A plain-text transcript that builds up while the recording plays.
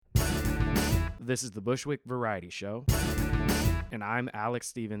This is the Bushwick Variety Show, and I'm Alex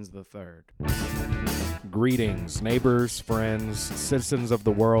Stevens III. Greetings, neighbors, friends, citizens of the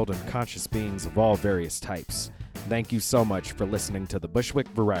world, and conscious beings of all various types. Thank you so much for listening to the Bushwick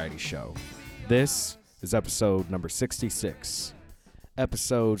Variety Show. This is episode number 66.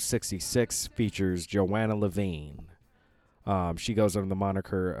 Episode 66 features Joanna Levine. She goes under the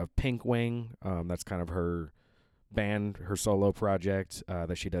moniker of Pink Wing. That's kind of her band, her solo project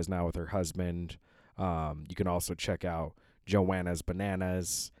that she does now with her husband. You can also check out Joanna's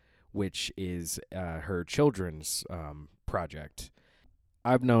Bananas, which is her children's project.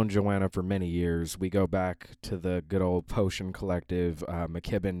 I've known Joanna for many years. We go back to the good old Potion Collective,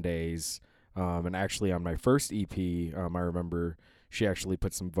 McKibben days. And actually on my first EP, I remember she actually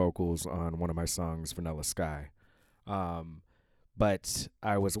put some vocals on one of my songs, Vanilla Sky. But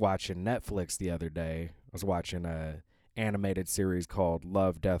I was watching Netflix the other day. I was watching a animated series called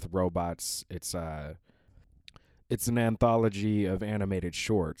Love, Death, Robots. It's an anthology of animated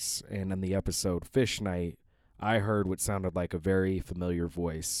shorts. And in the episode Fish Night, I heard what sounded like a very familiar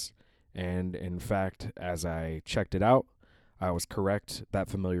voice. And in fact, as I checked it out, I was correct. That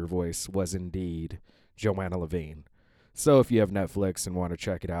familiar voice was indeed Joanna Levine. So if you have Netflix and want to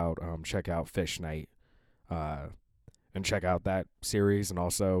check it out, check out Fish Night. And check out that series. And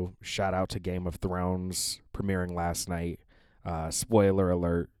also shout out to Game of Thrones premiering last night. Spoiler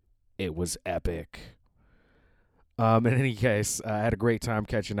alert, it was epic. In any case, I had a great time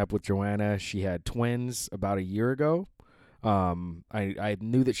catching up with Joanna. She had twins about a year ago. I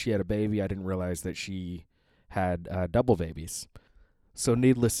knew that she had a baby. I didn't realize that she had double babies. So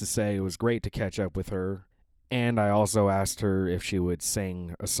needless to say, it was great to catch up with her. And I also asked her if she would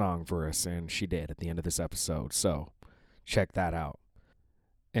sing a song for us, and she did at the end of this episode. So check that out.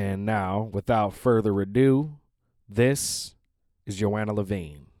 And now, without further ado, this is Joanna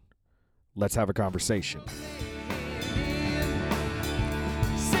Levine. Let's have a conversation.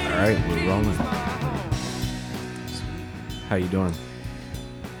 All right, we're rolling. How you doing?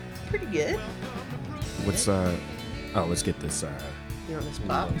 Pretty good. What's let's get this You want this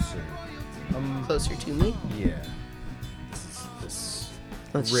pop closer. Closer to me? Yeah. This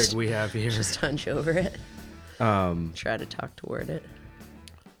Let's rig we have here. just hunch over it. Try to talk toward it.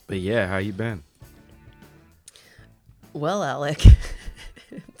 But yeah, how you been? Well, Alec,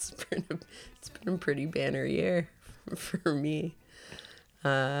 it's been a pretty banner year for me.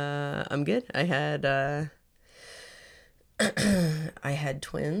 I'm good. I had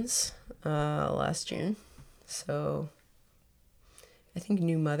twins last June, so I think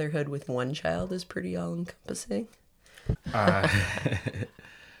new motherhood with one child is pretty all-encompassing.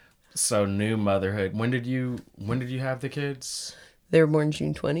 So new motherhood. When did you have the kids? They were born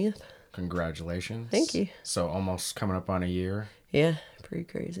June 20th. Congratulations. Thank you. So almost coming up on a year. Yeah, pretty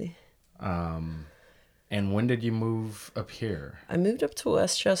crazy. And when did you move up here? I moved up to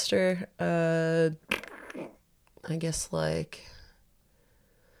Westchester, I guess like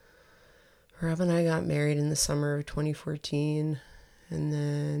Rob and I got married in the summer of 2014. And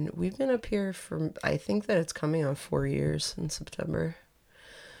then we've been up here for, I think that it's coming on 4 years in September.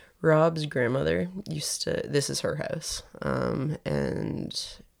 Rob's grandmother this is her house. And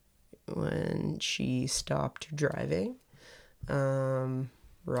when she stopped driving,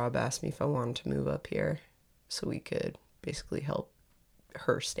 Rob asked me if I wanted to move up here so we could basically help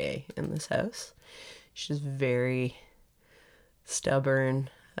her stay in this house. She's very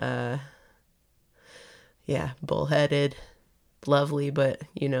stubborn, bullheaded, lovely, but,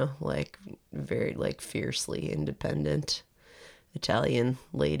 like very like fiercely independent Italian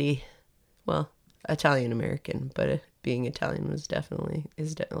lady. Well, Italian American, but being Italian is definitely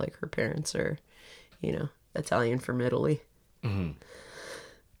like her parents are, Italian from Italy. Mm-hmm.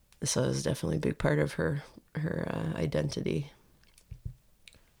 So it's definitely a big part of her identity.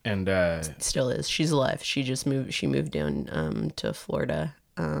 And still is. She's alive. She moved down to Florida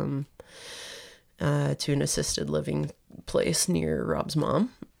to an assisted living place near Rob's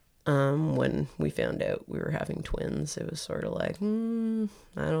mom. When we found out we were having twins, it was sort of like,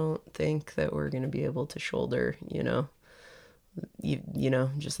 I don't think that we're going to be able to shoulder,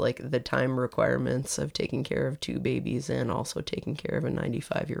 just like the time requirements of taking care of two babies and also taking care of a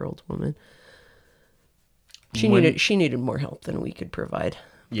 95-year-old woman. She needed more help than we could provide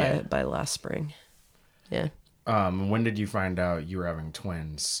by last spring. Yeah. When did you find out you were having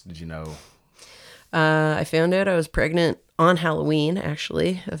twins? Did you know? I found out I was pregnant on Halloween,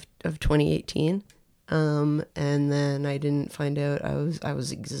 actually, of 2018. And then I didn't find out. I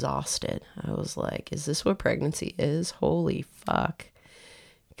was exhausted. I was like, is this what pregnancy is? Holy fuck.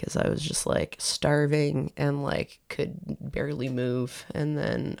 because I was just like starving and like could barely move. And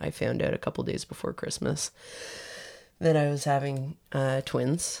then I found out a couple days before Christmas that I was having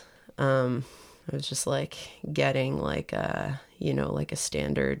twins. I was just like getting like like a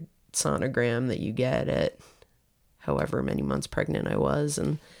standard sonogram that you get at however many months pregnant I was,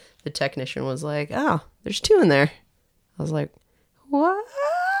 and the technician was like, "Oh, there's 2 in there." I was like,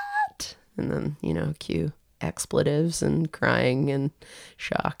 "What?" And then, cue expletives and crying and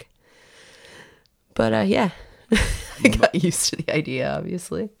shock. But yeah, I got used to the idea,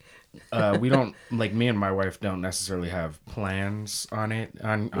 obviously. We don't, like, me and my wife don't necessarily have plans on it,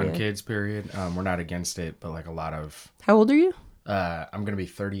 on kids, period. We're not against it, but like a lot of... How old are you? I'm going to be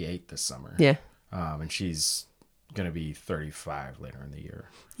 38 this summer. Yeah. And she's going to be 35 later in the year.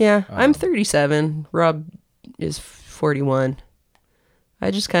 Yeah, I'm 37. Rob is 41.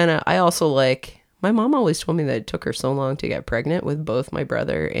 I also like... My mom always told me that it took her so long to get pregnant with both my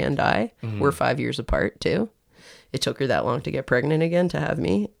brother and I. Mm-hmm. We're 5 years apart, too. It took her that long to get pregnant again to have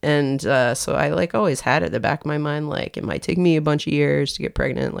me. And so I like always had it at the back of my mind, like it might take me a bunch of years to get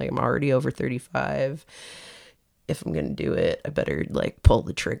pregnant. Like I'm already over 35. If I'm going to do it, I better like pull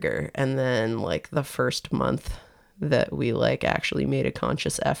the trigger. And then like the first month that we like actually made a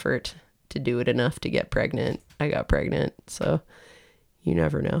conscious effort to do it enough to get pregnant, I got pregnant. So you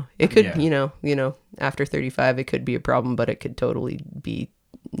never know. It could, after 35, it could be a problem, but it could totally be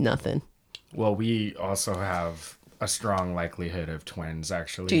nothing. Well, we also have a strong likelihood of twins,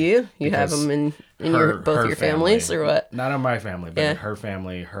 actually. Do you? You have them in both your families, or what? Not in my family, but in her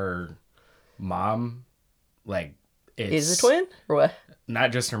family, her mom, like, is a twin, or what?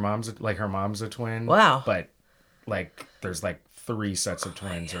 Not just her mom's a twin. Wow. But, like, there's, like, 3 sets of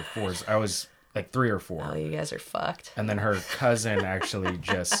twins, or 4. I was... like 3 or 4. Oh, you guys are fucked. And then her cousin actually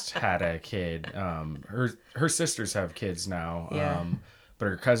just had a kid. Her sisters have kids now. Yeah. But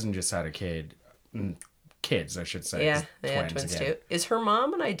her cousin just had a kid. Kids, I should say. Yeah, they had twins too. Is her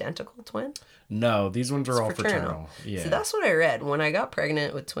mom an identical twin? No, these ones are all fraternal. Yeah. So that's what I read when I got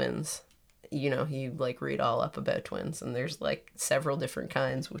pregnant with twins. You like read all up about twins, and there's like several different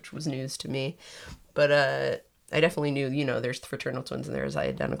kinds, which was news to me. But I definitely knew, there's fraternal twins and there's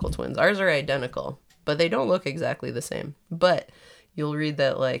identical twins. Ours are identical, but they don't look exactly the same. But you'll read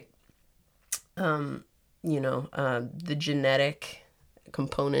that, like, the genetic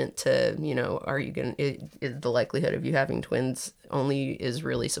component to, are you going to, the likelihood of you having twins only is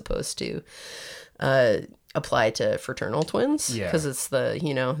really supposed to apply to fraternal twins. Yeah. Because it's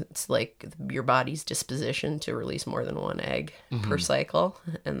it's like your body's disposition to release more than one egg per cycle.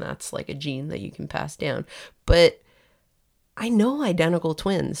 And that's like a gene that you can pass down. But I know identical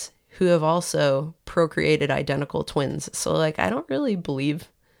twins who have also procreated identical twins. So like, I don't believe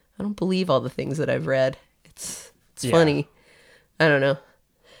all the things that I've read. It's funny. I don't know.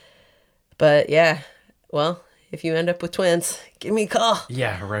 But yeah, well, if you end up with twins, give me a call.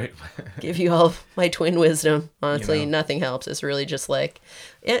 Yeah, right. Give you all my twin wisdom. Honestly, nothing helps. It's really just like,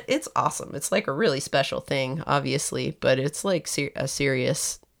 it's awesome. It's like a really special thing, obviously, but it's like a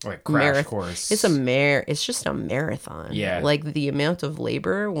serious like crash course. It's just a marathon. Yeah. Like the amount of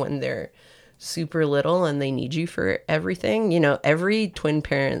labor when they're super little and they need you for everything. Every twin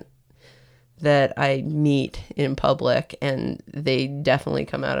parent that I meet in public, and they definitely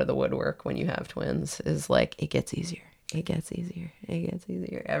come out of the woodwork when you have twins, is like, it gets easier. It gets easier. It gets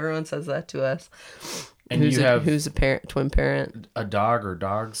easier. Everyone says that to us. And who's a twin parent? A dog or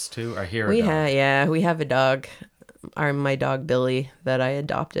dogs too? I hear we have a dog. My dog Billy that I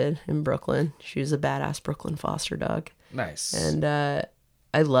adopted in Brooklyn. She was a badass Brooklyn foster dog. Nice. And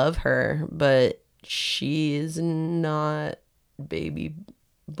I love her, but she is not baby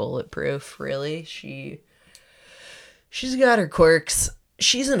bulletproof, really. She's got her quirks.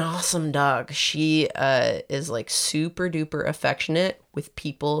 She's an awesome dog. She is like super duper affectionate with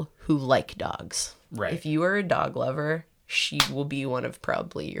people who like dogs. Right. If you are a dog lover, she will be one of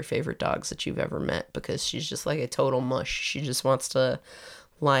probably your favorite dogs that you've ever met, because she's just like a total mush. She just wants to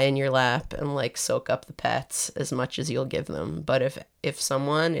lie in your lap and like soak up the pets as much as you'll give them. But if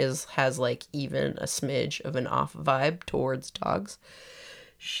someone has like even a smidge of an off vibe towards dogs,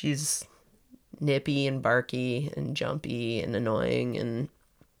 she's nippy and barky and jumpy and annoying, and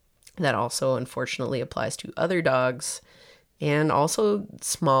that also unfortunately applies to other dogs and also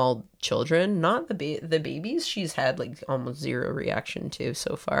small children. Not the babies she's had like almost zero reaction to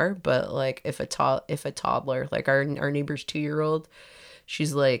so far, but like if a toddler, like our neighbor's 2-year-old,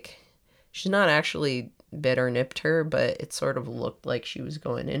 she's not actually bit or nipped her, but it sort of looked like she was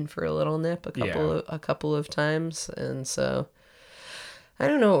going in for a little nip a couple of times. And so I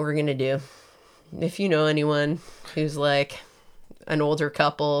don't know what we're gonna do. If you know anyone who's like an older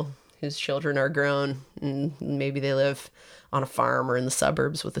couple whose children are grown and maybe they live on a farm or in the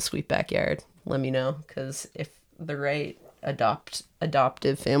suburbs with a sweet backyard, let me know. Because if the right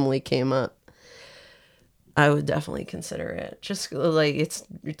adoptive family came up, I would definitely consider it. Just like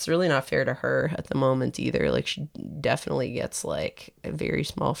it's really not fair to her at the moment either. Like she definitely gets like a very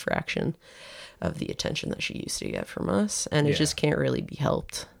small fraction of the attention that she used to get from us, and it just can't really be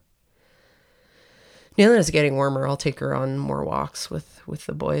helped. Now that it's getting warmer, I'll take her on more walks with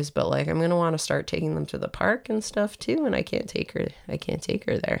the boys, but like I'm gonna want to start taking them to the park and stuff too, and I can't take her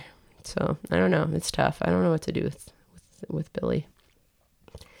there. So I don't know. It's tough. I don't know what to do with Billy.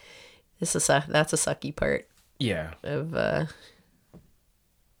 That's a sucky part. Yeah. Of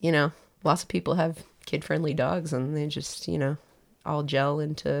lots of people have kid-friendly dogs, and they just all gel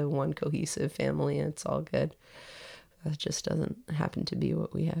into one cohesive family, and it's all good. That just doesn't happen to be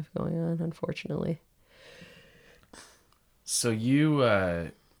what we have going on, unfortunately. So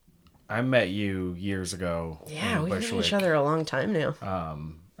I met you years ago. Yeah, we've known each other a long time now.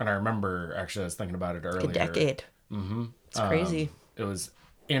 And I remember, actually, I was thinking about it earlier. A decade. Mm-hmm. It's crazy. It was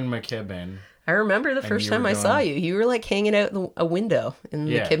in McKibben. I remember the first time I saw you. You were like hanging out a window in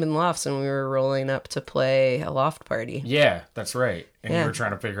the McKibben lofts, and we were rolling up to play a loft party. Yeah, that's right. And you were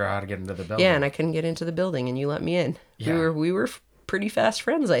trying to figure out how to get into the building. Yeah, and I couldn't get into the building, and you let me in. Yeah. We were pretty fast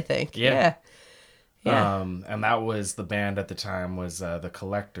friends, I think. Yeah. And that was the band at the time was the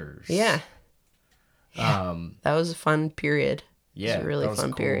Collectors. Yeah. That was a fun period. Yeah, it was a really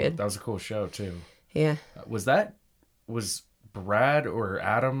fun period. That was a cool show too. Yeah. Was Brad or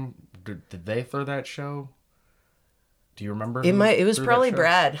Adam? Did they throw that show? Do you remember? It was probably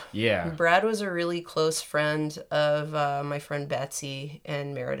Brad. Yeah. Brad was a really close friend of my friend Betsy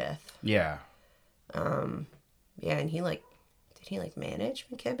and Meredith. Yeah. Yeah, and he did he manage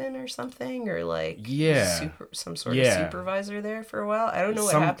McKibben or something, or some sort of supervisor there for a while? I don't know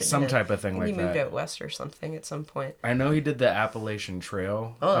what happened. Some type of thing like that. He moved out west or something at some point. I know he did the Appalachian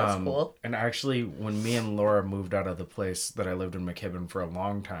Trail. Oh, that's cool. And actually, when me and Laura moved out of the place that I lived in McKibben for a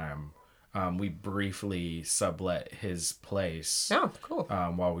long time, we briefly sublet his place. Oh, cool.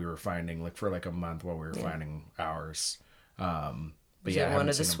 While we were finding, for a month while we were finding ours. But was it one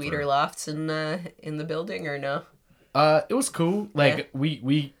of the sweeter lofts in the building, or no? It was cool.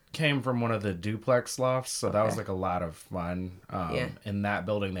 We came from one of the duplex lofts, so that was a lot of fun. In that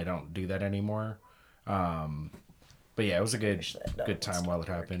building, they don't do that anymore. But yeah, it was a good time while it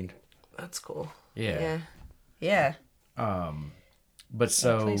happened. That's cool. Yeah. Yeah. But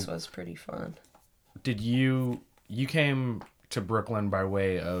so that place was pretty fun. Did you came to Brooklyn by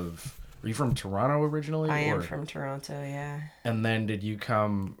way of? Were you from Toronto originally? I am from Toronto, yeah. And then did you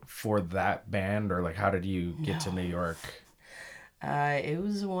come for that band, or how did you get to New York? It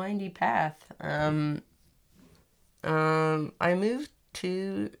was a windy path. I moved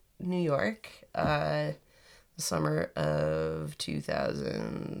to New York the summer of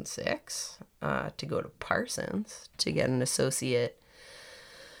 2006 to go to Parsons to get an associate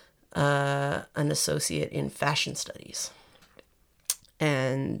in fashion studies.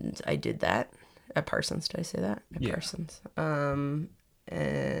 And I did that at Parsons. Did I say that? At Parsons. And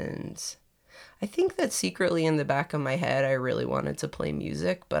I think that secretly in the back of my head, I really wanted to play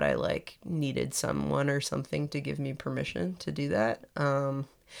music, but I needed someone or something to give me permission to do that. And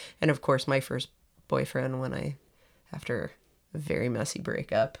of course, my first boyfriend, after a very messy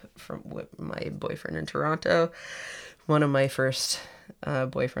breakup with my boyfriend in Toronto, one of my first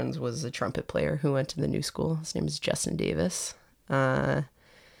boyfriends was a trumpet player who went to the New School. His name is Justin Davis. And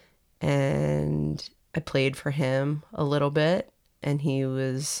I played for him a little bit, and he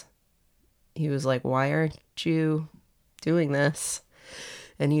was like, "Why aren't you doing this?"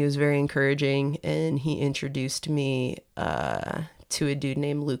 And he was very encouraging, and he introduced me to a dude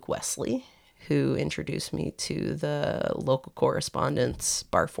named Luke Wesley, who introduced me to the local correspondence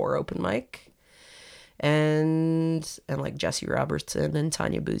Bar 4 open mic, and Jesse Robertson and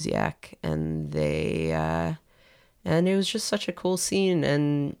Tanya Buziak, and they and it was just such a cool scene,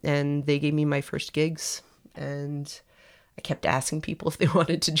 and they gave me my first gigs, and I kept asking people if they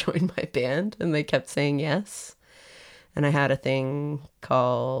wanted to join my band, and they kept saying yes. And I had a thing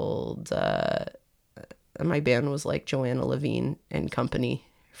called, my band was like Joanna Levine and Company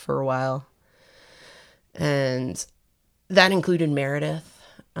for a while. And that included Meredith.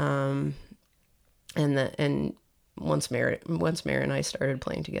 And once Mary and I started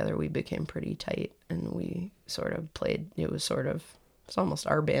playing together, we became pretty tight, and we sort of played. It's almost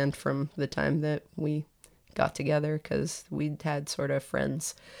our band from the time that we got together, because we'd had sort of friend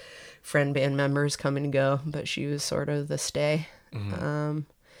band members come and go, but she was sort of the stay. Mm-hmm.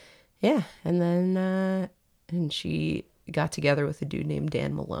 And then and she got together with a dude named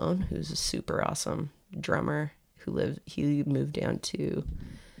Dan Malone, who's a super awesome drummer he moved down to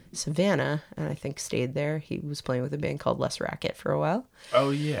Savannah and I think stayed there. He was playing with a band called Les Racket for a while.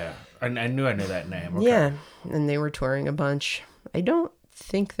 Oh, yeah. I knew that name. Okay. Yeah, and they were touring a bunch. I don't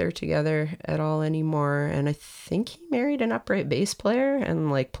think they're together at all anymore, and I think he married an upright bass player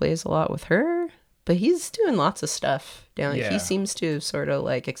and like plays a lot with her. But he's doing lots of stuff down. Yeah. He seems to have sort of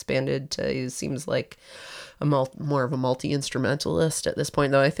like expanded to. He seems like more of a multi-instrumentalist at this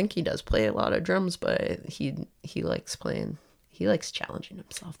point, though. I think he does play a lot of drums, but he likes playing. He likes challenging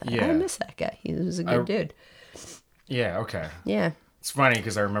himself. I miss that guy. He was a good dude. Yeah. Okay. Yeah. It's funny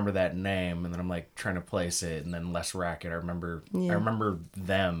because I remember that name, and then I'm like trying to place it, and then Les Racket. I remember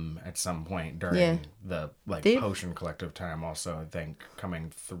them at some point during the Potion Collective time. Also, I think coming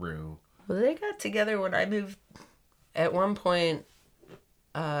through. Well, they got together when I moved. At one point,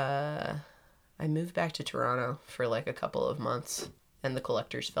 I moved back to Toronto for like a couple of months, and the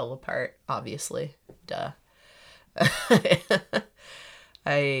Collectors fell apart. Obviously, duh.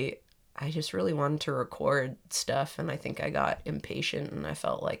 I just really wanted to record stuff, and I think I got impatient, and I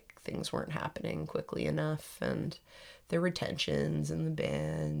felt like things weren't happening quickly enough, and there were tensions in the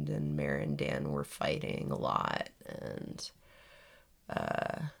band, and Mara and Dan were fighting a lot, and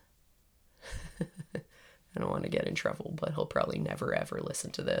I don't want to get in trouble, but he'll probably never ever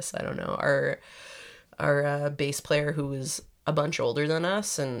listen to this. I don't know. Our bass player, who was a bunch older than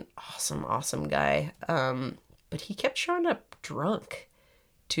us, and awesome guy, but he kept showing up drunk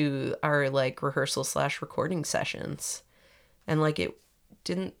to our like rehearsal / recording sessions, and like it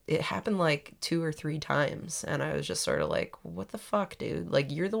happened like 2 or 3 times, and I was just sort of like, what the fuck, dude? Like,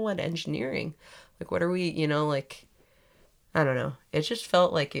 you're the one engineering, like, what are we, like, I don't know. It just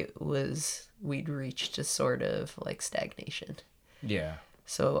felt like we'd reached a sort of like stagnation. Yeah.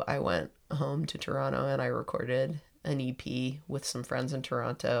 So I went home to Toronto and I recorded an EP with some friends in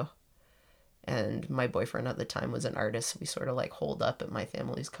Toronto. And my boyfriend at the time was an artist. We sort of like holed up at my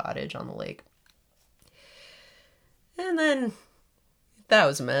family's cottage on the lake. And then that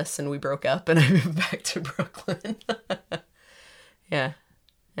was a mess, and we broke up, and I moved back to Brooklyn. Yeah.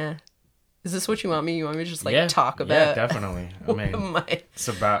 Is this what you want me? You want me to just like talk about? Yeah, definitely. I mean, it's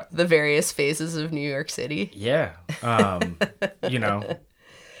about the various phases of New York City. Yeah.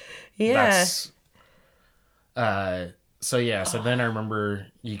 Yeah. So then I remember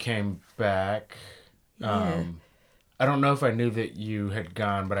you came back. I don't know if I knew that you had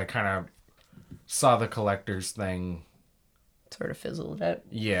gone, but I kind of saw the Collectors thing. Sort of fizzled out.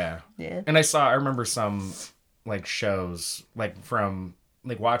 Yeah. Yeah. And I remember some like shows, like from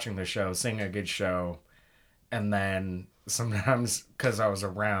like watching the show, seeing a good show, and then sometimes because I was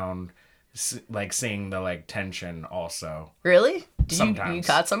around, like seeing the like tension also. Really? Sometimes you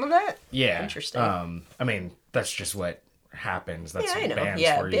caught some of that? Yeah. Interesting. I mean, that's just what happens. That's I know. Bands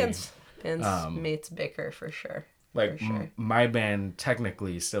for bands you. Mates bicker for sure. Like for sure. My band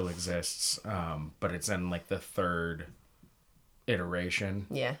technically still exists, but it's in like the 3rd iteration.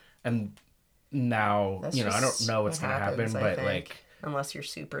 Yeah. And now I don't know what's gonna happen, but like unless you're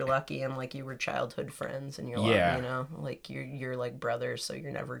super lucky and like you were childhood friends and you're like you're like brothers, so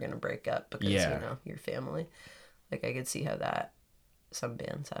you're never gonna break up because you're family. Like I could see how some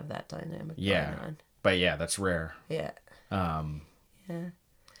bands have that dynamic going on. But yeah, that's rare. Yeah. Yeah.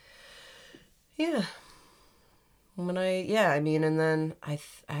 And then I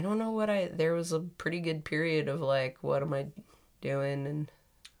don't know there was a pretty good period of like, what am I doing? And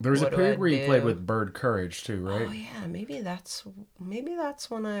there was a period where you played with Bird Courage too, right? Oh yeah, maybe that's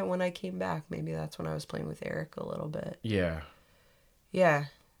when I came back. Maybe that's when I was playing with Eric a little bit. Yeah. Yeah.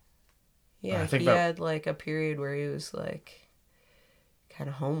 Yeah, he had like a period where he was like kind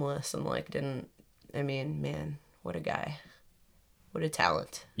of homeless and like man, what a guy. What a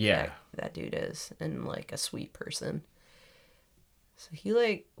talent. Yeah. That dude is, and like a sweet person. So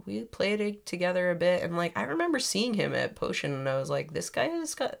we played together a bit, and like I remember seeing him at Potion, and I was like, this guy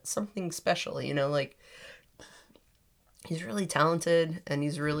has got something special, like he's really talented, and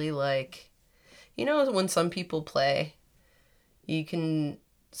he's really like, when some people play who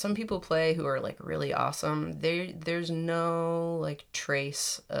are like really awesome, there's no like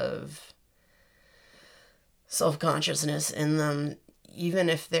trace of self-consciousness in them, even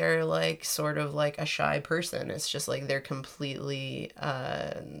if they're like sort of like a shy person. It's just like they're completely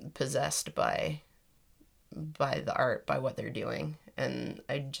possessed by the art, by what they're doing. And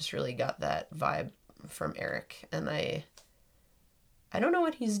I just really got that vibe from Eric. And I don't know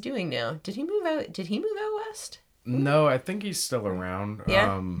what he's doing now. Did he move out west? No, I think he's still around.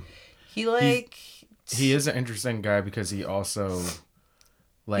 Yeah. He is an interesting guy because he also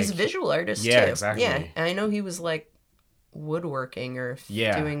like, he's a visual artist too. Yeah, exactly. Yeah, and I know he was like woodworking or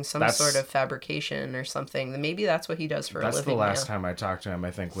Yeah, doing some that's- sort of fabrication or something. Maybe that's what he does for a That's living the last now. time I talked to him.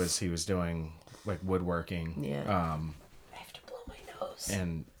 I think was he was doing like woodworking. Yeah. I have to blow my nose.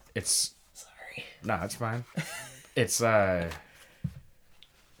 And it's Sorry. no, it's fine. It's A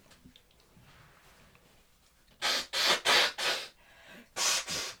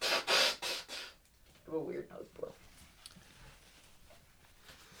weird nose blow.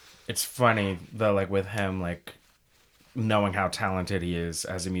 it's funny though, like with him, like knowing how talented he is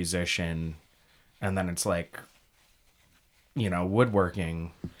as a musician, and then it's like, you know,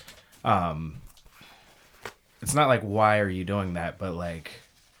 woodworking. It's not like why are you doing that, but like,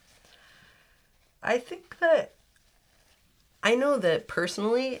 I think that I know that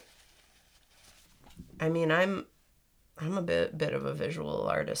personally. I mean, I'm a bit of a visual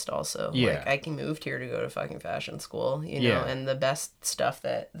artist also. Yeah. Like I moved here to go to fucking fashion school, you know, Yeah. and the best stuff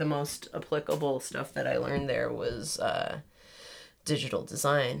the most applicable stuff that I learned there was digital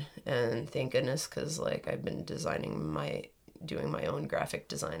design. And thank goodness, because like I've been doing my own graphic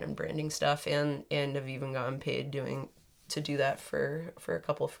design and branding stuff, and have even gotten paid to do that for a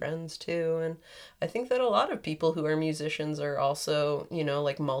couple friends too. And I think that a lot of people who are musicians are also, you know,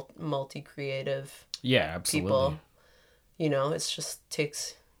 like multi-creative yeah, absolutely. people. You know, it's just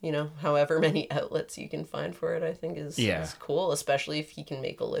takes, you know, however many outlets you can find for it, I think is cool, especially if you can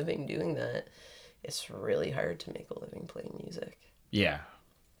make a living doing that. It's really hard to make a living playing music. Yeah.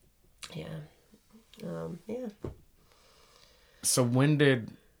 Yeah. Yeah. So when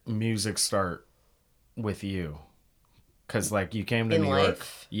did music start with you? Because like you came to In New York.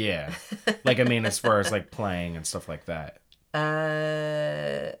 life? Yeah. Like I mean, as far as like playing and stuff like that.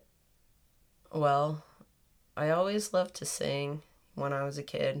 Well, I always loved to sing when I was a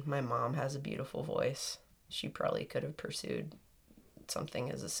kid. My mom has a beautiful voice. She probably could have pursued something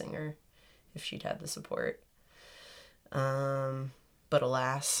as a singer if she'd had the support. But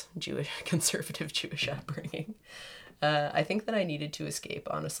alas, conservative Jewish upbringing. I think that I needed to escape,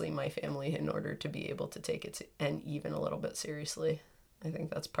 honestly, my family in order to be able to take it and even a little bit seriously. I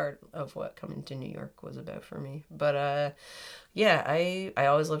think that's part of what coming to New York was about for me. But yeah, I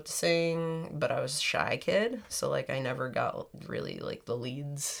always loved to sing, but I was a shy kid, so like I never got really like the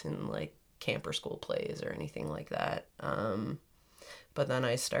leads in like camper school plays or anything like that. But then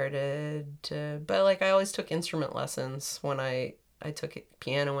I started to, but like I always took instrument lessons when I took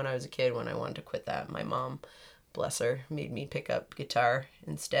piano when I was a kid. When I wanted to quit that, my mom, bless her, made me pick up guitar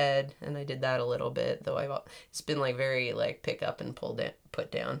instead, and I did that a little bit, though it's been like very like pick up and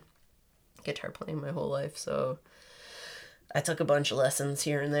put down guitar playing my whole life. So I took a bunch of lessons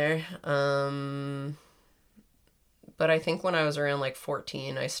here and there. But I think when I was around like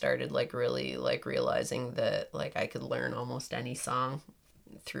 14, I started like really like realizing that like I could learn almost any song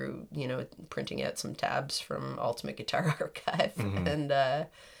through, you know, printing out some tabs from Ultimate Guitar Archive. Mm-hmm. And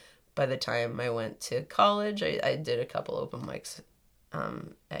by the time I went to college, I did a couple open mics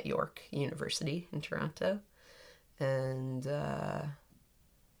at York University in Toronto. And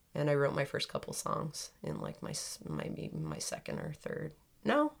I wrote my first couple songs in like my second or third.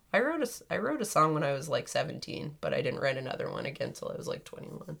 No, I wrote a song when I was like 17, but I didn't write another one again until I was like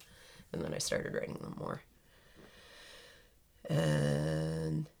 21, and then I started writing them more.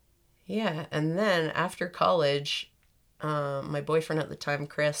 And yeah, and then after college, my boyfriend at the time,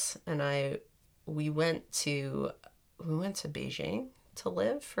 Chris, and we went to Beijing to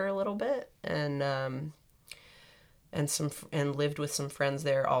live for a little bit, and lived with some friends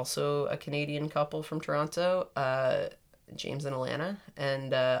there, also a Canadian couple from Toronto, James and Alana.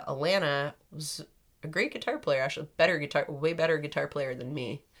 And Alana was a great guitar player, actually way better guitar player than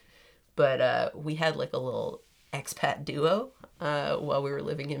me. But we had like a little expat duo while we were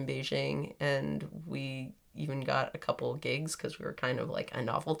living in Beijing, and we even got a couple gigs because we were kind of like a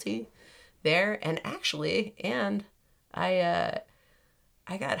novelty there. And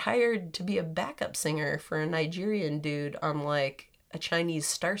I got hired to be a backup singer for a Nigerian dude on like a Chinese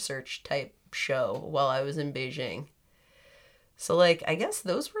Star Search type show while I was in Beijing. So like I guess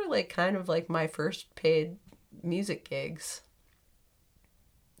those were like kind of like my first paid music gigs.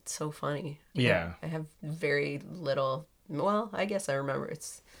 It's so funny. Yeah. I have very little, well, I guess I remember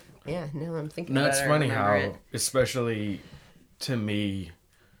now I'm thinking No, about it's it. funny how, especially to me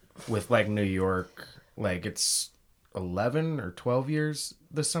with like New York, like it's 11 or 12 years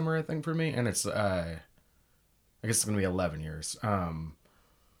this summer, I think, for me. And it's, I guess it's going to be 11 years.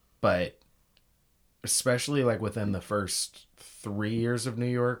 But especially like within the first 3 years of New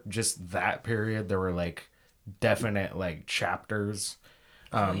York, just that period, there were like definite like chapters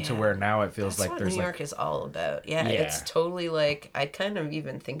To where now it feels That's like what there's New York is all about. Yeah, Yeah. it's totally like I kind of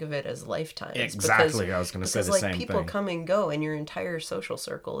even think of it as lifetimes. Exactly, I was gonna say the same people thing. come and go, and your entire social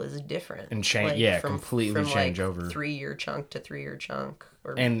circle is different And change, completely change like over. 3-year chunk to 3-year chunk,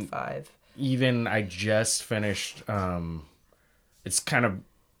 or And 5. Even I just finished. It's kind of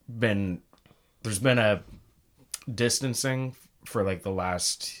been there's been a distancing for like the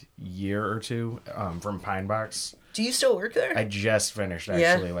last year or two from Pine Box. Do you still work there? I just finished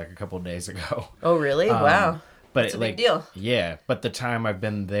actually like a couple of days ago. Oh, really? Wow. But That's a big deal. Yeah, but the time I've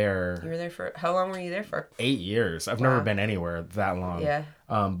been there, You were there for how long? Were you there for? 8 years. I've never been anywhere that long. Yeah.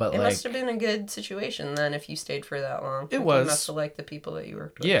 But It like must have been a good situation then if you stayed for that long. It Like, was. You must have liked the people that you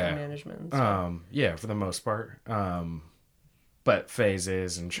worked with. Yeah. And management. And stuff. Yeah, for the most part. But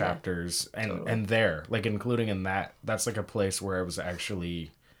phases and chapters and there, like including in that's like a place where I was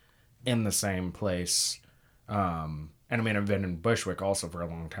actually in the same place. And I mean, I've been in Bushwick also for a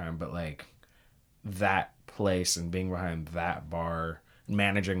long time, but like that place and being behind that bar,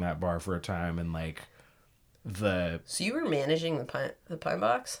 managing that bar for a time, and like So you were managing the Pine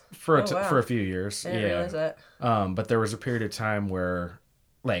Box for a few years. I didn't realize that. But there was a period of time where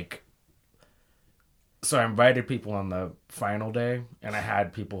like. So I invited people on the final day, and I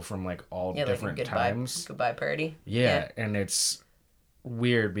had people from like all different like times. Goodbye party. Yeah, and it's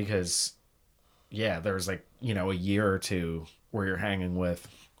weird because, there was like a year or two where you're hanging with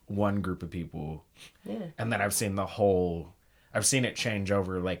one group of people, and then I've seen it change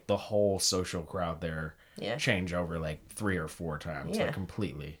over like the whole social crowd there. Yeah. Change over like 3 or 4 times, like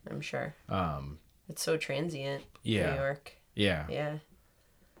completely. I'm sure. It's so transient. Yeah. New York. Yeah. Yeah.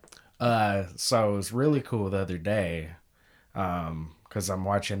 So it was really cool the other day, because I'm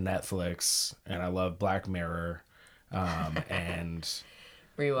watching Netflix and I love Black Mirror, and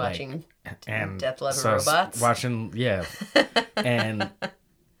were you watching and Death, Love, and so I was Robots? watching, and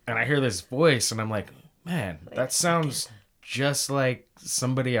I hear this voice and I'm like, man, that sounds just like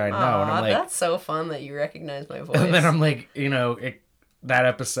somebody I know, and I'm like, that's so fun that you recognize my voice. and then I'm like, that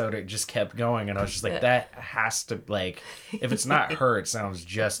episode, it just kept going, and I was just like, that has to, like, if it's not her, it sounds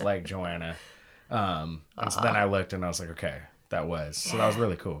just like Joanna. And so then I looked, and I was like, okay, that was. So that was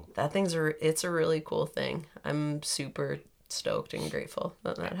really cool. That it's a really cool thing. I'm super stoked and grateful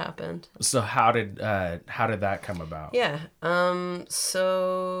that happened. So how did that come about? Yeah.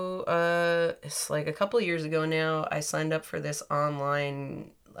 So it's like a couple years ago now, I signed up for this online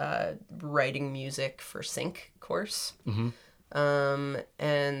writing music for sync course. Mm-hmm.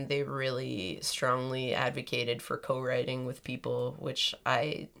 And they really strongly advocated for co-writing with people, which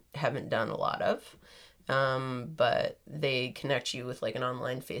I haven't done a lot of. But they connect you with like an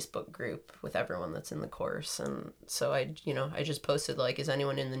online Facebook group with everyone that's in the course. And so I just posted like, is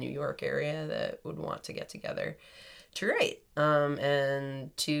anyone in the New York area that would want to get together to write?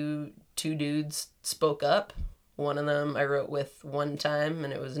 And two dudes spoke up. One of them I wrote with one time,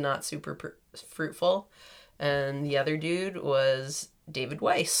 and it was not super fruitful. And the other dude was David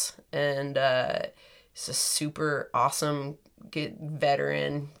Weiss. And he's a super awesome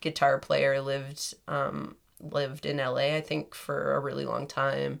veteran guitar player, lived in LA, I think, for a really long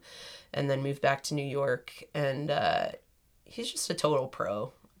time, and then moved back to New York. And he's just a total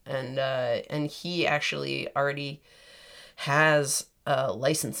pro. And he actually already has a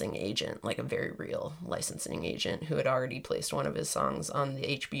licensing agent, like a very real licensing agent, who had already placed one of his songs on the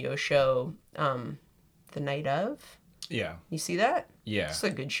HBO show The Night Of. Yeah. You see that? Yeah. It's a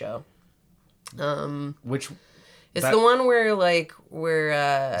good show. It's the one where the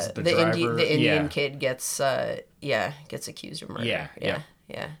Indian kid gets accused of murder.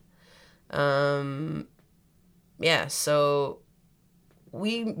 Yeah. So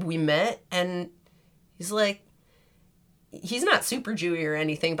we met, and he's like, he's not super Jewy or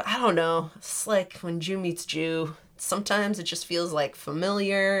anything, but I don't know. It's like when Jew meets Jew, sometimes it just feels like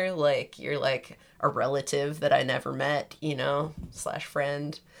familiar, like you're like a relative that I never met, /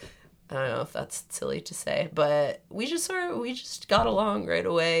 friend. I don't know if that's silly to say, but we just got along right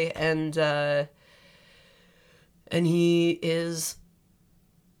away, and he is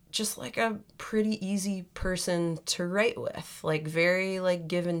just like a pretty easy person to write with, like very like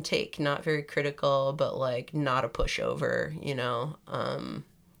give and take, not very critical, but like not a pushover,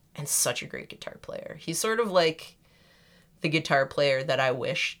 and such a great guitar player. He's sort of like the guitar player that I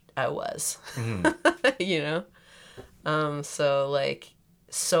wish I was, so like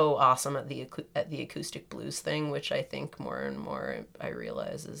so awesome at the acoustic blues thing, which I think more and more I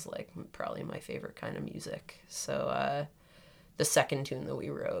realize is like probably my favorite kind of music. So the second tune that we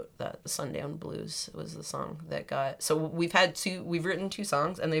wrote, that Sundown Blues, was the song that got. So we've written 2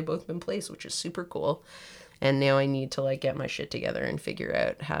 songs, and they've both been placed, which is super cool. And now I need to like get my shit together and figure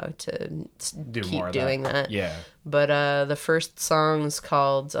out how to keep more of doing that. Yeah. But the first song's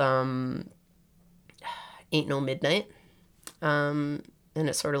called Ain't No Midnight. And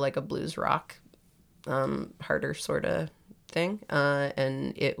it's sort of like a blues rock, harder sort of thing.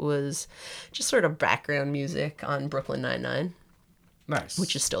 And it was just sort of background music on Brooklyn Nine-Nine. Nice.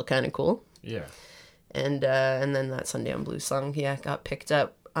 Which is still kind of cool. Yeah. And then that Sundown Blues song, got picked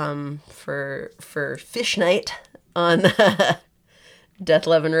up for Fish Night on Death,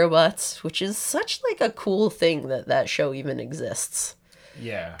 Love, and Robots, which is such like a cool thing that show even exists.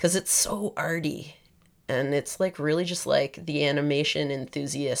 Yeah. Because it's so arty. And it's like really just like the animation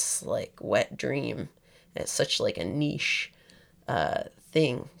enthusiast's like wet dream. It's such like a niche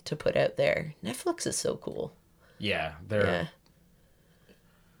thing to put out there. Netflix is so cool. Yeah. They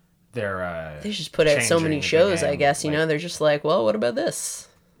just put out so many shows, I guess, you know, they're just like, well, what about this?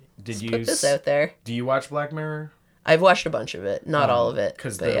 Let's put this out there. Do you watch Black Mirror? I've watched a bunch of it, not all of it.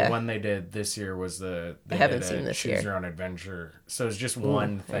 Because the one they did this year was I haven't seen this year. Choose Your Own Adventure. So it's just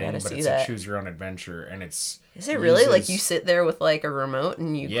one thing, but it's a Choose Your Own Adventure, and it's... Is it really? Like you sit there with like a remote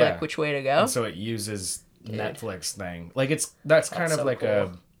and you click which way to go? And so it uses Netflix thing. Like that's kind of so like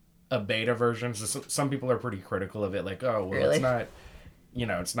cool. a beta version. So some people are pretty critical of it. Like, oh, well, really? It's not... You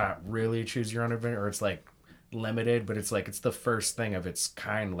know, it's not really Choose Your Own Adventure, or it's like limited, but it's like it's the first thing of its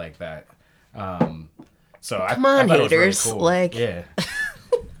kind like that. So Come on, I haters! Really cool. Like, yeah.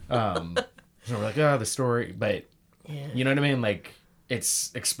 So we're like, oh, the story, but you know what I mean? Like,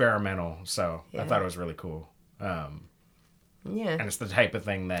 it's experimental, so I thought it was really cool. And it's the type of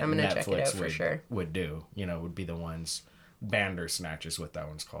thing that Netflix would do. You know, would be the ones. Bandersnatch is what that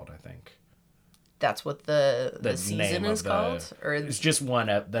one's called, I think. That's what the season is called? Or it's just one.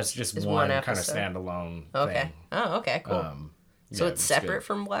 That's just one kind of standalone thing. Oh, okay, cool. So it's separate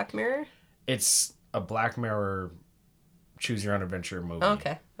from Black Mirror? It's a Black Mirror Choose Your Own Adventure movie. Oh,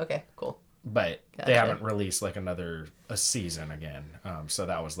 okay, cool. But they haven't released like a season again. So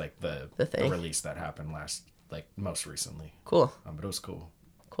that was like the release that happened most recently. Cool. But it was cool.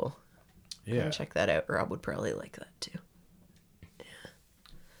 Cool. Yeah. Check that out. Rob would probably like that too.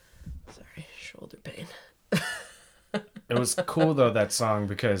 Sorry, shoulder pain. It was cool though, that song,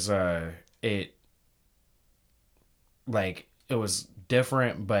 because it was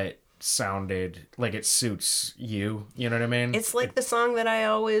different but sounded like it suits you. You know what I mean? It's like the song that I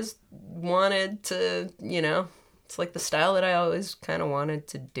always wanted to, you know, it's like the style that I always kind of wanted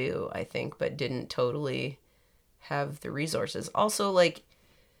to do, I think, but didn't totally have the resources. Also, like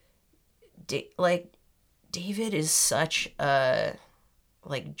David is such a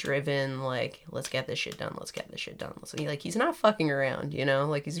driven, like, let's get this shit done. He's not fucking around, you know?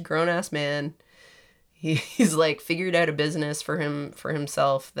 Like, he's a grown-ass man. He's, like, figured out a business for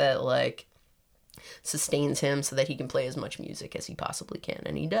himself that, like, sustains him so that he can play as much music as he possibly can,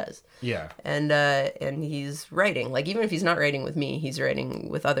 and he does. Yeah. And he's writing. Like, even if he's not writing with me, he's writing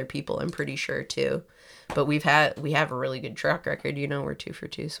with other people, I'm pretty sure, too. But we have a really good track record, you know, we're 2 for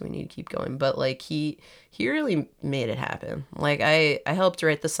 2, so we need to keep going. But like he really made it happen. Like I helped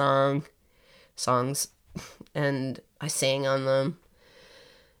write the songs and I sang on them.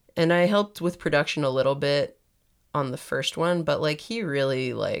 And I helped with production a little bit on the first one, but like he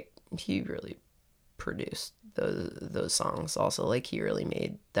really produced those songs also. Like he really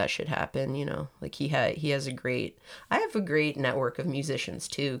made that shit happen, you know. Like I have a great network of musicians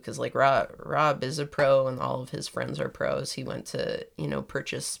too, because like Rob is a pro and all of his friends are pros. He went to, you know,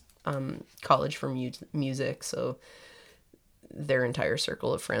 Purchase college for music, so their entire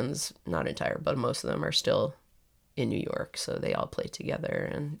circle of friends, not entire, but most of them are still in New York, so they all play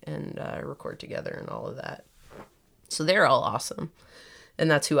together and record together and all of that. So they're all awesome. And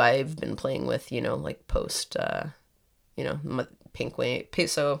that's who I've been playing with, you know, like post, you know, Pink Wing.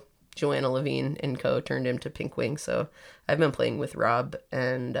 So Joanna Levine and co turned him to Pink Wing. So I've been playing with Rob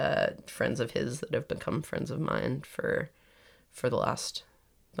and friends of his that have become friends of mine for the last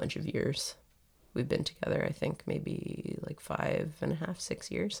bunch of years. We've been together, I think, maybe like 5.5, 6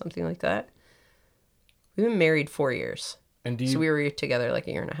 years, something like that. We've been married 4 years. So we were together like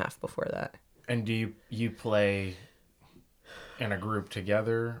 1.5 years before that. And do you play in a group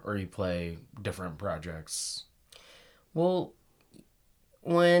together, or you play different projects? Well,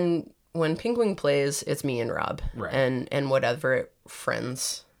 when Pink Wing plays, it's me and Rob, right, and whatever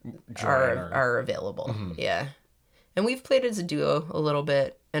friends are available. Mm-hmm. Yeah, and we've played as a duo a little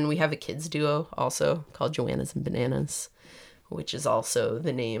bit, and we have a kids duo also called Joannas and Bananas, which is also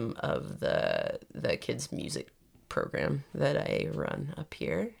the name of the kids music program that I run up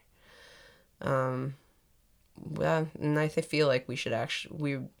here. Well, and I feel like we should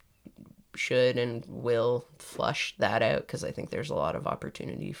should and will flush that out, because I think there's a lot of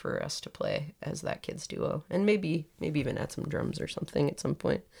opportunity for us to play as that kids duo, and maybe even add some drums or something at some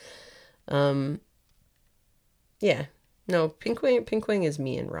point. Yeah, no, Pink Wing is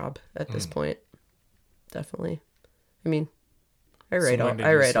me and Rob at this point, definitely. I mean, I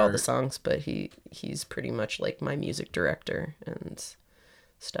write all the songs, but he's pretty much like my music director and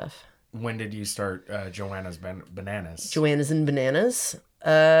stuff. When did you start Joanna's Bananas? Joanna's and Bananas.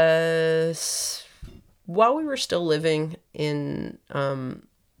 While we were still living in,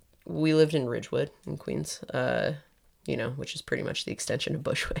 we lived in Ridgewood in Queens, which is pretty much the extension of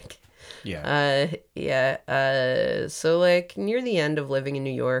Bushwick. Yeah. So like near the end of living in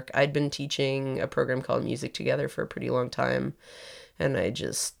New York, I'd been teaching a program called Music Together for a pretty long time, and I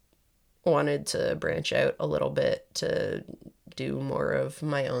just wanted to branch out a little bit to do more of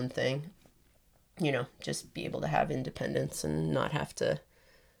my own thing. Just be able to have independence and not have to,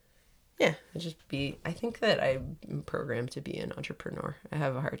 I think that I'm programmed to be an entrepreneur. I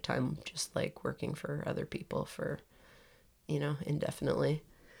have a hard time just like working for other people for, indefinitely.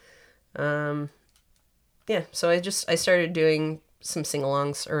 So I started doing some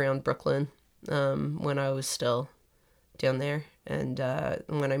sing-alongs around Brooklyn, when I was still down there. And,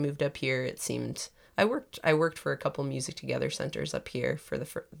 when I moved up here, it seemed, I worked for a couple Music Together centers up here for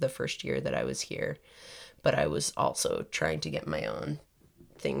the first year that I was here, but I was also trying to get my own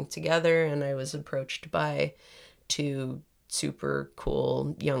thing together, and I was approached by two super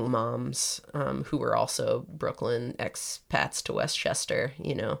cool young moms, who were also Brooklyn expats to Westchester.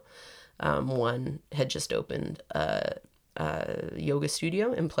 One had just opened a yoga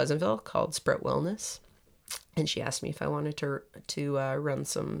studio in Pleasantville called Sprout Wellness, and she asked me if I wanted to run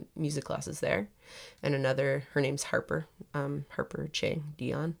some music classes there. And another, her name's Harper Chang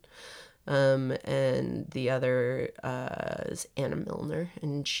Dion. And the other is Anna Milner,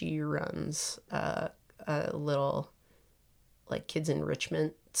 and she runs a little like kids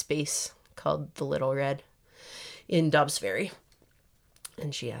enrichment space called The Little Red in Dobbs Ferry.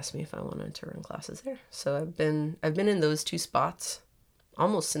 And she asked me if I wanted to run classes there. So I've been in those two spots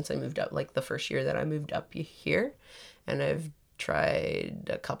almost since I moved up, like the first year that I moved up here. And I've tried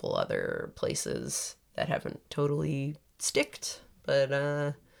a couple other places that haven't totally sticked, but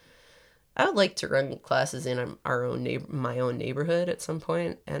I would like to run classes in my own neighborhood at some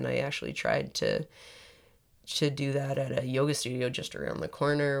point. And I actually tried to do that at a yoga studio just around the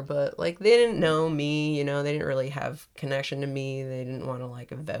corner, but like they didn't know me, they didn't really have connection to me. They didn't want to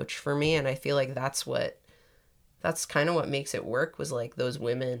like vouch for me. And I feel like that's kind of what makes it work, was like those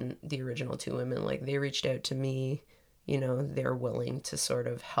women, the original two women, like they reached out to me, they're willing to sort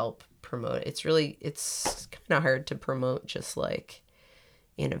of help promote. It's kind of hard to promote just like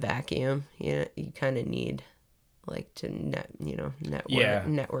in a vacuum. You kind of need like to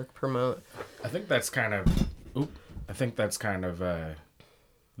network promote. I think that's kind of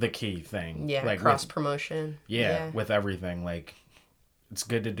the key thing. Yeah, like cross promotion. Yeah, with everything. Like, it's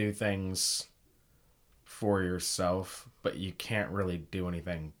good to do things for yourself, but you can't really do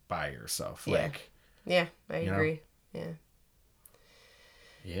anything by yourself. Yeah, I agree. Yeah.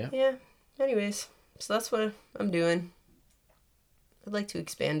 Yeah. Anyways, so that's what I'm doing. I'd like to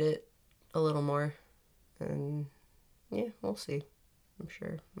expand it a little more, and yeah, we'll see. I'm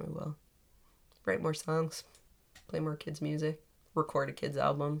sure I will. Write more songs, play more kids' music, record a kids'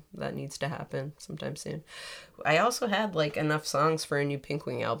 album. That needs to happen sometime soon. I also had like enough songs for a new Pink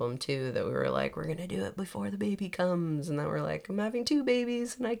Wing album too, that we were like, we're gonna do it before the baby comes, and then we're like, I'm having 2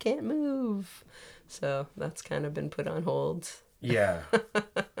 babies and I can't move, so that's kind of been put on hold. Yeah.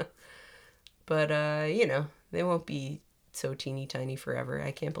 But they won't be so teeny tiny forever.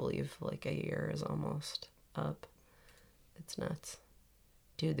 I can't believe like a year is almost up. It's nuts.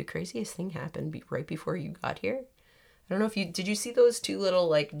 Dude, the craziest thing happened right before you got here. I don't know if did you see those 2 little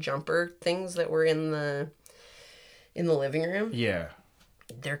like jumper things that were in the living room? Yeah.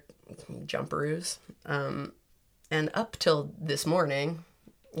 They're jumperoos. And up till this morning,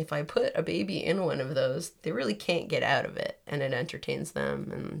 if I put a baby in one of those, they really can't get out of it, and it entertains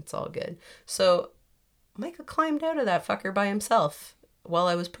them, and it's all good. So Micah climbed out of that fucker by himself while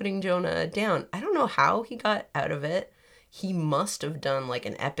I was putting Jonah down. I don't know how he got out of it. He must have done like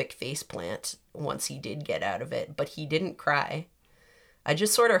an epic faceplant once he did get out of it, but he didn't cry. I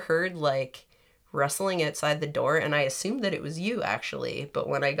just sort of heard like rustling outside the door, and I assumed that it was you actually, but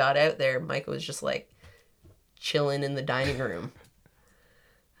when I got out there, Micah was just like chilling in the dining room.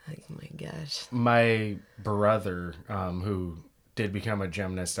 Oh my gosh. My brother, who did become a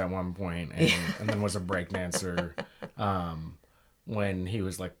gymnast at one point and then was a breakdancer when he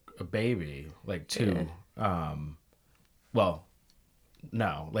was like a baby, like 2. Well,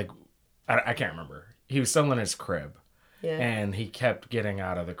 no, like I can't remember. He was still in his crib. Yeah. And he kept getting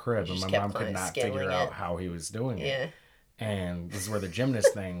out of the crib, and Just my kept mom could not figure scaling out it. how he was doing it. Yeah. And this is where the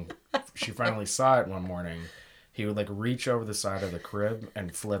gymnast thing, she finally saw it one morning. He would like reach over the side of the crib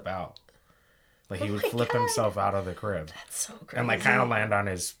and flip out. Like he would flip himself out of the crib. That's so crazy. And like kind of land on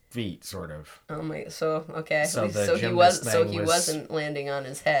his feet, sort of. Oh my! So okay. So the he gymnast was. So thing he was- wasn't landing on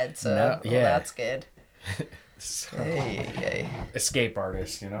his head. So No, well, yeah. that's good. So, Hey. escape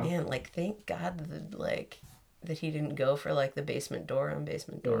artist, Man, like thank God that he didn't go for like the basement door, and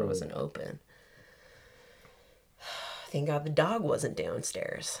basement door wasn't open. Thank God the dog wasn't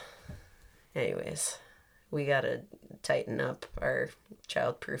downstairs. Anyways, we gotta tighten up our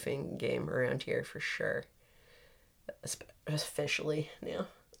child-proofing game around here for sure. Officially now.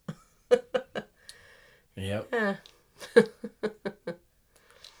 Yep. Eh.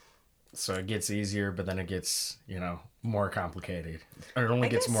 So it gets easier, but then it gets, more complicated. Or it only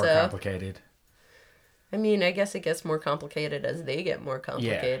gets guess more so. complicated. I mean, I guess it gets more complicated as they get more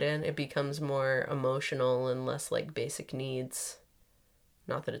complicated. It becomes more emotional and less like basic needs.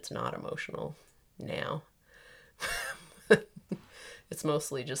 Not that it's not emotional now. It's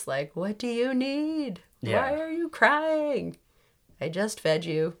mostly just like, what do you need? Yeah. Why are you crying? I just fed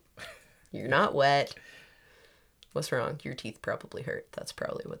you. You're not wet. What's wrong? Your teeth probably hurt. That's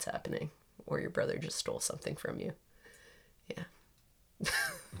probably what's happening. Or your brother just stole something from you. Yeah.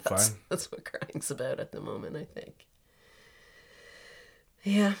 Fine. That's what crying's about at the moment, I think.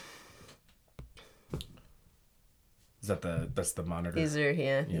 Yeah. Is that that's the monitor? These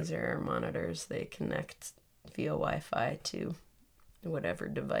are our monitors. They connect via Wi-Fi to whatever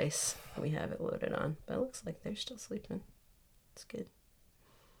device we have it loaded on. But it looks like they're still sleeping. It's good.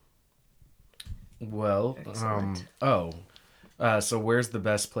 Well, Excellent. so where's the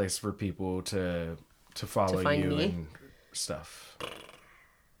best place for people to follow find you me? and stuff?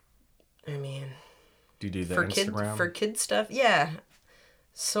 I mean, Do you do the for Instagram? kid stuff, yeah.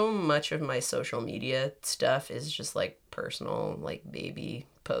 So much of my social media stuff is just like personal, like baby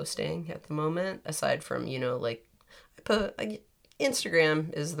posting at the moment. Aside from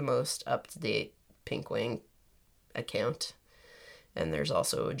Instagram is the most up to date Pinkwing account, and there's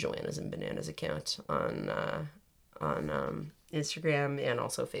also a Joanna's and Bananas account on Instagram and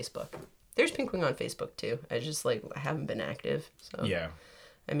also Facebook. There's Pinkwing on Facebook too. I haven't been active. So Yeah.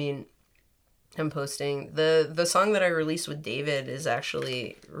 I mean, I'm posting the song that I released with David is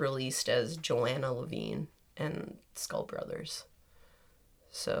actually released as Joanna Levine and Skull Brothers.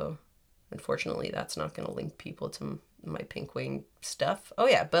 So, unfortunately, that's not going to link people to my Pinkwing stuff. Oh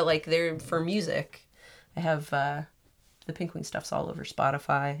yeah, but like they're for music. I have the Pinkwing stuff's all over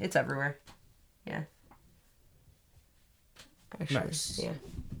Spotify. It's everywhere. Yeah. Actually, Nice. yeah.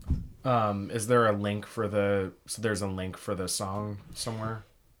 Is there a link for there's a link for the song somewhere?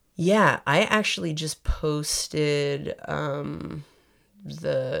 Yeah, I actually just posted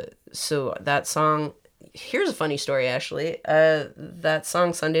so that song. Here's a funny story actually. That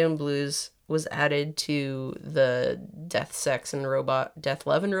song Sundown Blues was added to the Death, Love and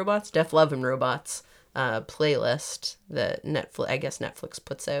Robots playlist that Netflix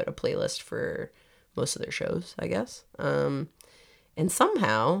puts out a playlist for most of their shows, I guess. And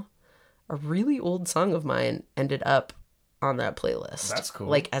somehow a really old song of mine ended up on that playlist. That's cool.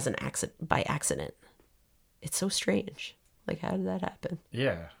 Like as an accident, by accident. It's so strange. Like, how did that happen?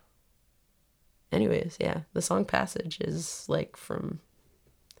 Yeah. Anyways, yeah, the song Passage is like from,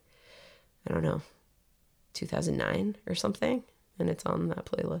 I don't know, 2009 or something, and it's on that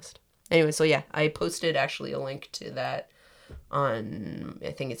playlist. Anyway, so yeah, I posted actually a link to that on,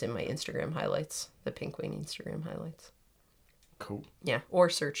 I think it's in my Instagram highlights, the Pinkwing Instagram highlights. Cool. Yeah, or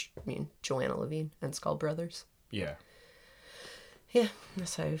search, Joanna Levine and Skull Brothers. Yeah. Yeah,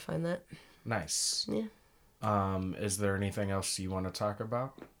 that's how you find that. Nice. Yeah. Is there anything else you want to talk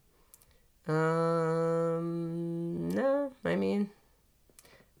about? No, I mean,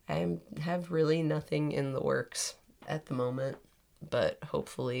 I have really nothing in the works at the moment, but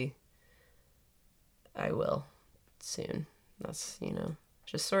hopefully I will soon. That's,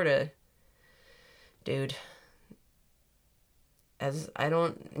 just sort of, dude, as I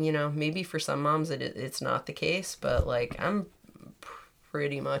don't, maybe for some moms it's not the case, but like I'm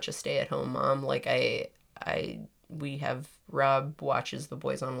pretty much a stay-at-home mom. Like we have Rob watches the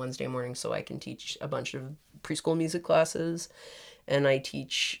boys on Wednesday morning, so I can teach a bunch of preschool music classes, and I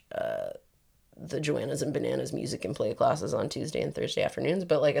teach the Joanna's and Bananas music and play classes on Tuesday and Thursday afternoons.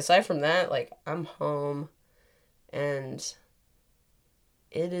 But like aside from that, like I'm home, and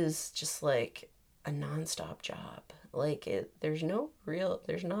it is just like a nonstop job. Like there's not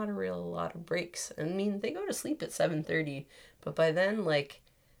a real lot of breaks. I mean, they go to sleep at 7:30, but by then, like,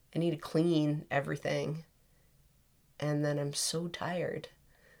 I need to clean everything. And then I'm so tired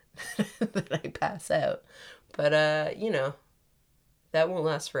that I pass out. But, you know, that won't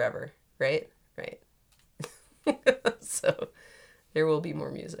last forever, right? Right. So there will be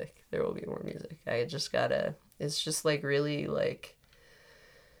more music. There will be more music. I just gotta, it's just like really like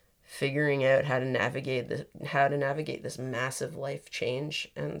figuring out how to navigate this massive life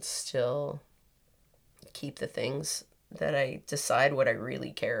change and still keep the things that I decide what I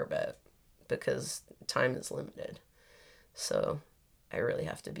really care about, because time is limited. So I really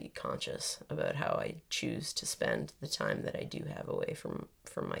have to be conscious about how I choose to spend the time that I do have away from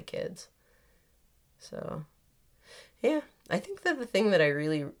my kids. So yeah, I think that the thing that I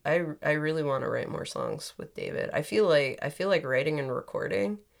really want to write more songs with David. I feel like writing and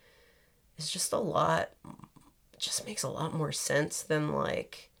recording is just a lot, just makes a lot more sense than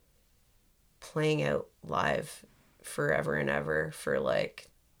like playing out live forever and ever for like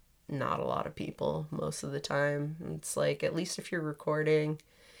not a lot of people most of the time. It's like, at least if you're recording,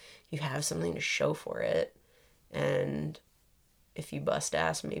 you have something to show for it, and if you bust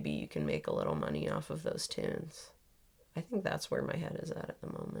ass, maybe you can make a little money off of those tunes. I think that's where my head is at the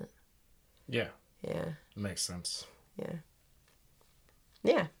moment. Yeah. Yeah. Makes sense. Yeah.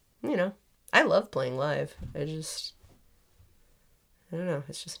 Yeah. You know, I love playing live. I don't know.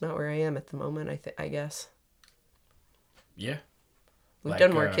 It's just not where I am at the moment, I guess. Yeah. We've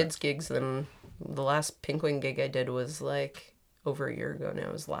done more kids gigs than the last Pinkwing gig I did was like over a year ago now.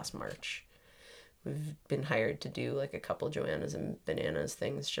 It was last March. We've been hired to do like a couple Joannas and Bananas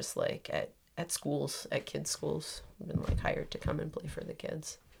things just like at schools, at kids' schools. We've been like hired to come and play for the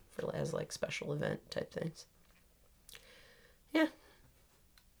kids as like special event type things. Yeah.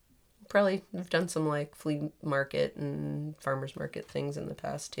 Probably we've done some like flea market and farmers market things in the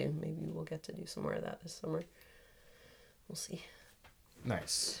past too. Maybe we'll get to do some more of that this summer. We'll see.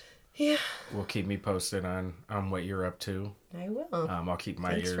 Nice. Yeah. Well, keep me posted on what you're up to. I will. I'll keep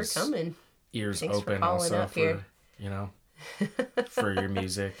my Thanks for coming. ears Thanks open for also for here. You know, for your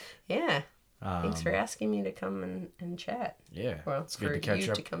music. Yeah. Thanks for asking me to come and chat. Yeah. Well, it's good to catch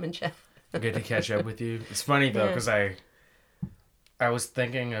up. To come and chat. Good to catch up with you. It's funny though, because I was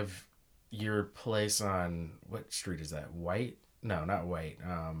thinking of your place on, what street is that? White? No, not White.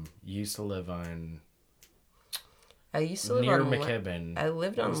 You used to live on. I used to live near on McKibben. I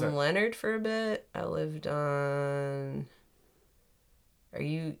lived on Leonard for a bit. I lived on. Are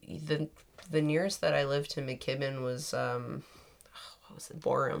you the nearest that I lived to McKibben was what was it?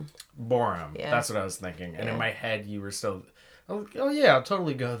 Borum. Borum. Yeah. That's what I was thinking. And in my head, you were still. Oh yeah, I'll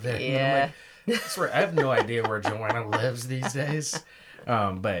totally go there. Yeah. I swear, I have no idea where Joanna lives these days.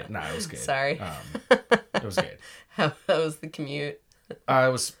 But no, it was good. Sorry. It was good. How was the commute? It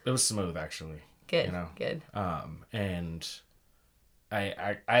was smooth actually. Good. You know? Good. And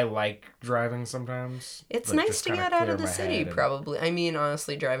I like driving sometimes. It's nice to get out of the city, probably. I mean,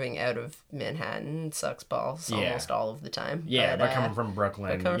 honestly, driving out of Manhattan sucks balls almost all of the time. Yeah, but coming from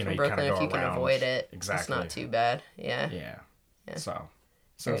Brooklyn, if you can avoid it, it's not too bad. Yeah. Yeah. So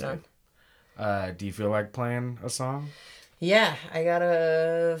good. Do you feel like playing a song? Yeah, I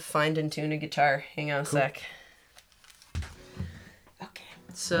gotta find and tune a guitar. Hang on a sec. Okay,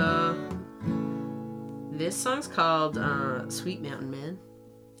 so this song's called Sweet Mountain Man.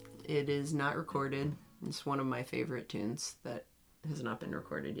 It is not recorded. It's one of my favorite tunes that has not been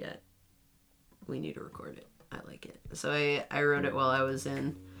recorded yet. We need to record it. I like it. So I wrote it while I was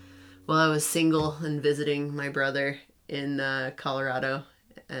single and visiting my brother in Colorado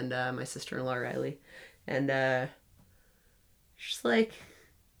and my sister-in-law Riley. And just like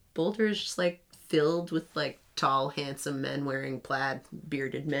Boulder is just like filled with like tall, handsome men wearing plaid,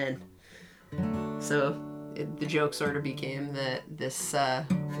 bearded men. So the joke sort of became that this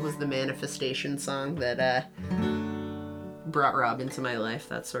was the manifestation song that brought Rob into my life.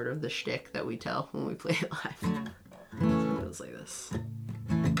 That's sort of the shtick that we tell when we play it live. So it goes like this.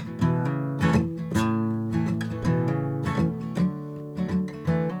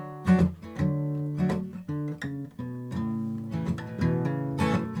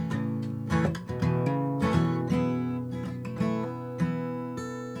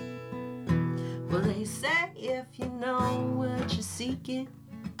 Well, they say if you know what you're seeking,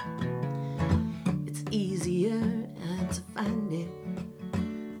 it's easier to find it.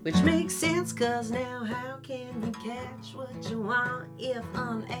 Which makes sense, cause now how can you catch what you want if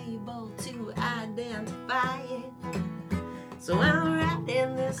unable to identify it? So I'm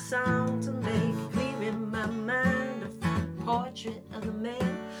writing this song to make clear in my mind a portrait of the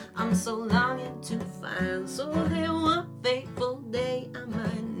man I'm so longing to find. So that one fateful day I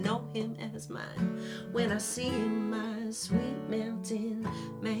might know him as mine when I see him, my sweet mountain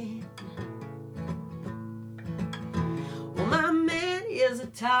man. Well, my man is a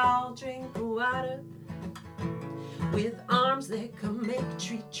tall drink of water with arms that can make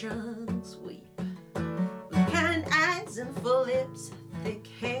tree trunks weep, kind eyes and full lips, thick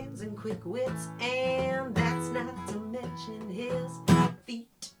hands and quick wits, and that's not to mention his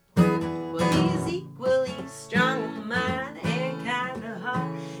feet. Well, he's equally strong of mind and kind of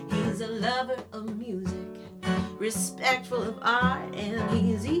heart. He's a lover of music, respectful of art, and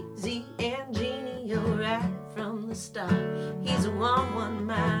he's easy and genial right from the start. He's a warm one,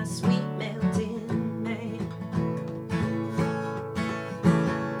 my sweet mountain man.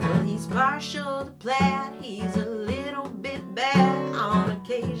 Well, he's partial to plaid, he's a little bit bad on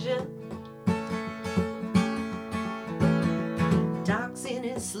occasion. Talks in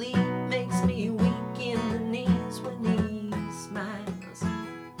his sleep, makes me weak in the knees when he smiles.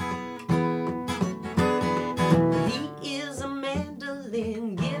 He is a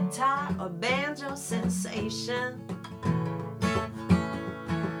mandolin, guitar, or banjo sensation.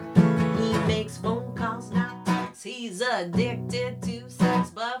 He makes phone calls, not texts. He's addicted to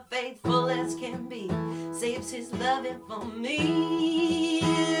sex, but faithful as can be. Saves his loving for me.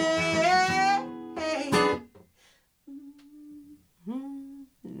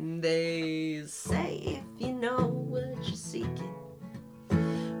 They say if you know what you're seeking,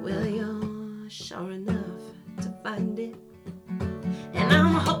 well, you're sure enough to find it. And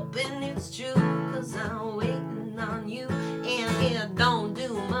I'm hoping it's true, 'cause I'm waiting on you, and it don't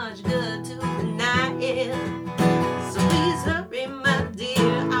do much good to deny it. So please hurry, my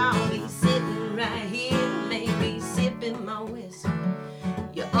dear, I'll be sitting right here, maybe sipping my whiskey.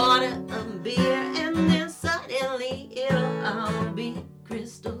 You order a beer, and then suddenly it'll all be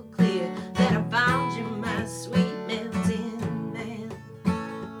crystal clear that I found you, my sweet mountain man.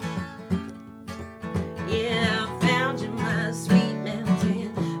 Yeah, I found you, my sweet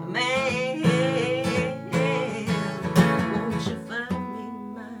mountain man. Won't you find me,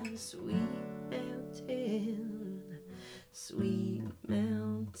 my sweet mountain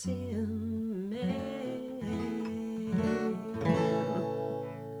man?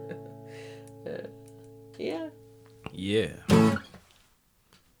 Yeah. Yeah.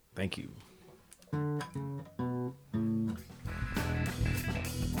 Thank you.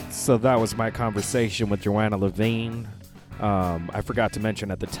 So that was my conversation with Joanna Levine. I forgot to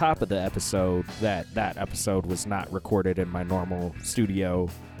mention at the top of the episode that episode was not recorded in my normal studio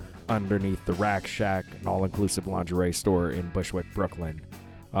underneath the Rack Shack, an all-inclusive lingerie store in Bushwick, Brooklyn.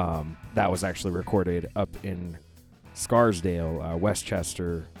 That was actually recorded up in Scarsdale,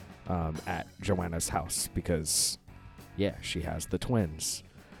 Westchester, at Joanna's house because, yeah, she has the twins.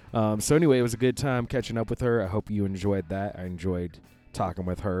 So anyway, it was a good time catching up with her. I hope you enjoyed that. I enjoyed talking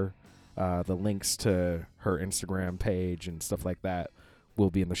with her. The links to her Instagram page and stuff like that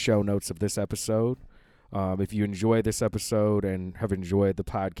will be in the show notes of this episode. If you enjoyed this episode and have enjoyed the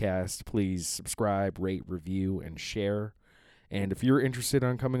podcast, please subscribe, rate, review, and share. And if you're interested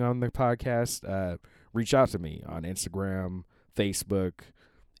in coming on the podcast, reach out to me on Instagram, Facebook,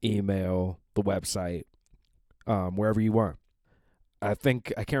 email, the website, wherever you want. I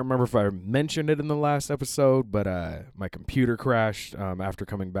can't remember if I mentioned it in the last episode, but my computer crashed after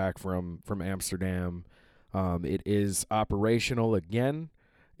coming back from Amsterdam. It is operational again.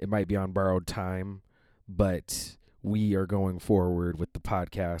 It might be on borrowed time, but we are going forward with the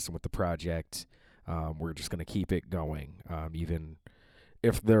podcast and with the project. We're just going to keep it going. Even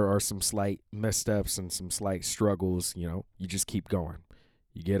if there are some slight missteps and some slight struggles, you just keep going.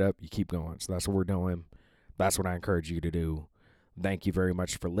 You get up, you keep going. So that's what we're doing. That's what I encourage you to do. Thank you very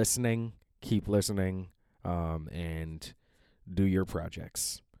much for listening. Keep listening, and do your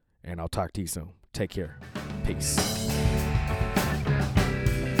projects. And I'll talk to you soon. Take care. Peace.